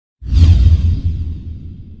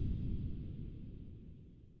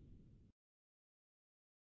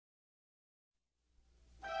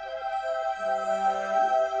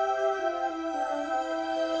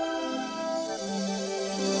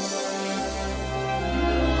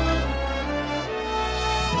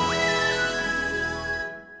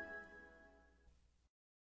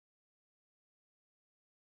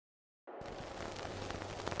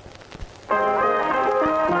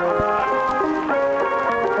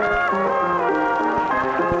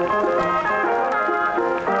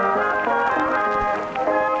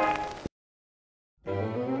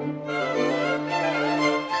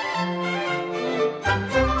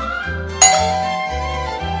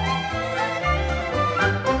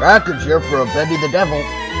Package here for Bendy the Devil.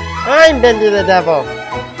 I'm Bendy the Devil.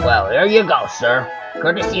 Well, here you go, sir.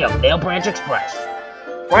 Courtesy of Nail Branch Express.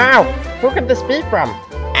 Wow, who could this be from?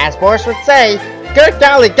 As Boris would say, good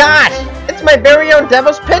golly gosh, it's my very own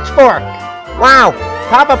Devil's Pitchfork. Wow,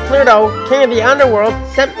 Papa Pluto, King of the Underworld,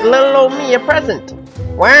 sent little old me a present.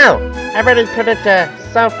 Wow, I better put it to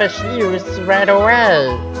selfish use right away.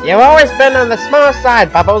 You've always been on the small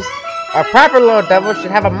side, Bubbles. A proper little devil should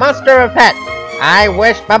have a monster of a pet. I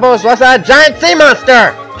wish Bubbles was a giant sea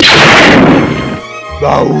monster!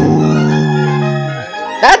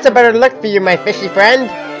 That's a better look for you, my fishy friend.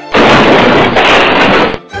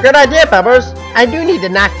 Good idea, Bubbles. I do need to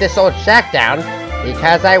knock this old shack down,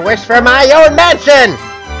 because I wish for my own mansion!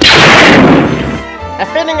 A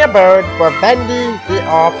fitting abode for Bendy the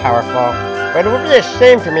All-Powerful. But it would be a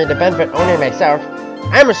shame for me to benefit only myself.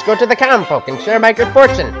 I must go to the common folk and share my good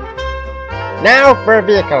fortune. Now for a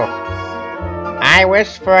vehicle. I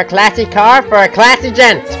wish for a classy car for a classy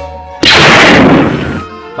gent.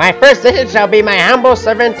 My first city shall be my humble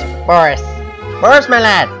servant, Boris. Boris, my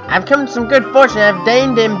lad, I've come to some good fortune. I've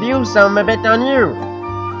deigned to imbue some of it on you.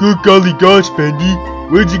 Good golly gosh, Bendy.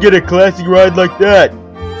 Where'd you get a classy ride like that?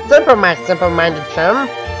 Simple, my simple-minded chum.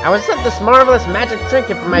 I was sent this marvelous magic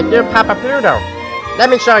trinket from my dear Papa Pluto. Let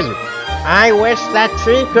me show you. I wish that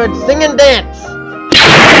tree could sing and dance.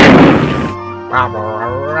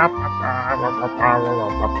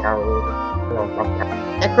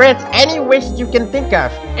 It grants any wish you can think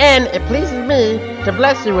of, and it pleases me to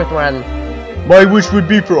bless you with one. My wish would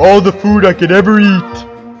be for all the food I could ever eat.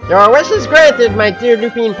 Your wish is granted, my dear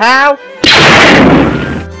Lupine pal.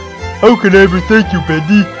 How can I ever thank you,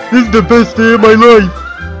 Bendy? This is the best day of my life.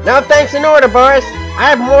 No thanks in order, Boris.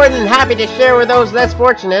 I'm more than happy to share with those less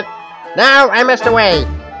fortunate. Now I must away.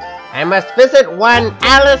 I must visit one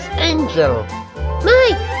Alice Angel.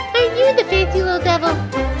 My, aren't you the fancy little devil?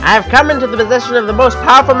 I've come into the possession of the most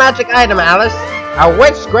powerful magic item, Alice. A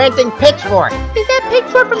wish-granting pitchfork. Is that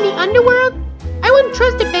Pitchfork from the underworld? I wouldn't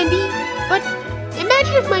trust it, Bendy. But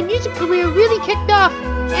imagine if my music career really kicked off,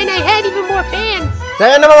 and I had even more fans.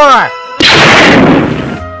 Say no more.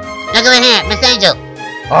 Look over here, Miss Angel.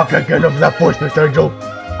 I can't get enough of that voice, Miss Angel.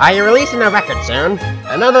 Are you releasing a record soon?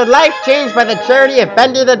 Another life changed by the charity of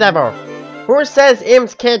Bendy the Devil. Who says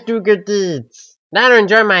imps can't do good deeds? Now to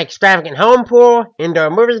enjoy my extravagant home pool, indoor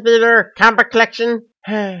movie theater, comic collection.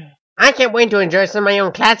 I can't wait to enjoy some of my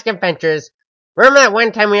own classic adventures. Remember that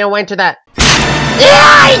one time we all went to that...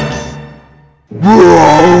 Yikes!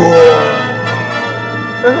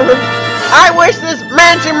 I wish this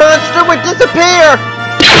mansion monster would disappear!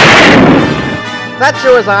 That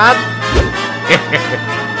sure was odd.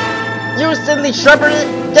 You silly shrubbery,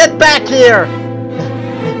 get back here!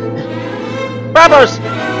 Bubbles,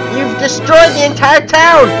 you've destroyed the entire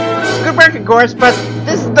town! Good work, of course, but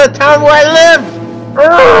this is the town where I live!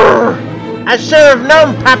 Urgh! I should have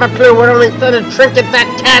known Papa Pluto would only send a trinket that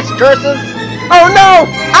cast curses! Oh no!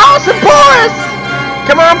 Alice and Boris!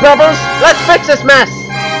 Come on, Bubbles, let's fix this mess!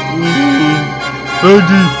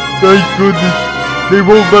 Bendy, thank goodness. They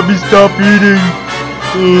won't let me stop eating.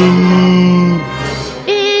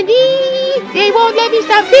 Bendy, they won't let me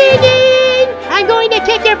stop singing! I'm going to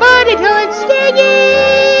kick your butt until it's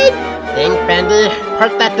stinging! Think, Bendy,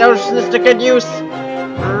 put that deliciousness to good use.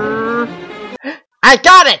 I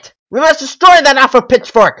got it! We must destroy that awful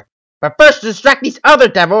pitchfork! But first to distract these other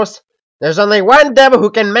devils. There's only one devil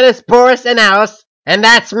who can menace Boris and Alice, and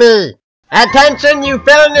that's me! Attention, you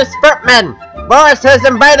villainous footmen! Boris has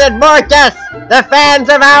invited more guests! The fans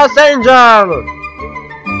of Alice Angel!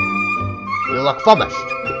 You look famished.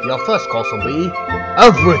 Your first course will be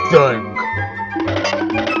everything.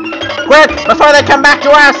 Quick, before they come back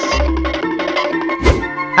to us!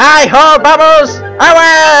 Hi-ho, Bubbles!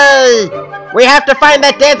 Away! We have to find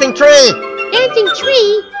that dancing tree! Dancing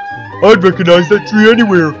tree? I'd recognize that tree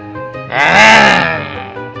anywhere.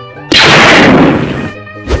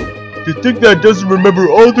 To think that doesn't remember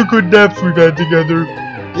all the good naps we've had together.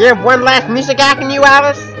 You have one last music act in you,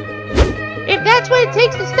 Alice? If that's what it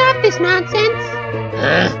takes to stop this nonsense.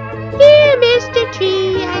 Dear Mr.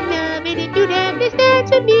 Tree, I'd love it if you'd have this dance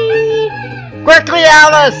with me. Quickly,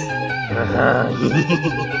 Alice! Now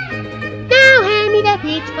hand me that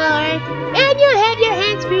pitchfork, and you'll have your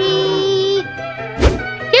hands free.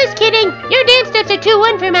 Just kidding, your dance steps are too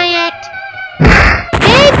one for my act.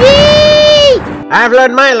 Bendy! I've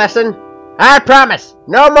learned my lesson. I promise,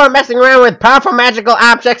 no more messing around with powerful magical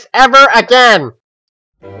objects ever again.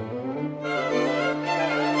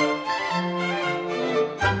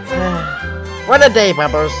 What a day,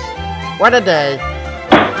 Bubbles. What a day.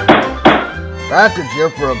 Package here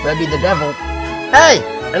for Bendy the Devil. Hey,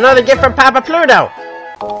 another gift from Papa Pluto.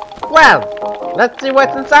 Well, let's see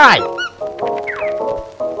what's inside.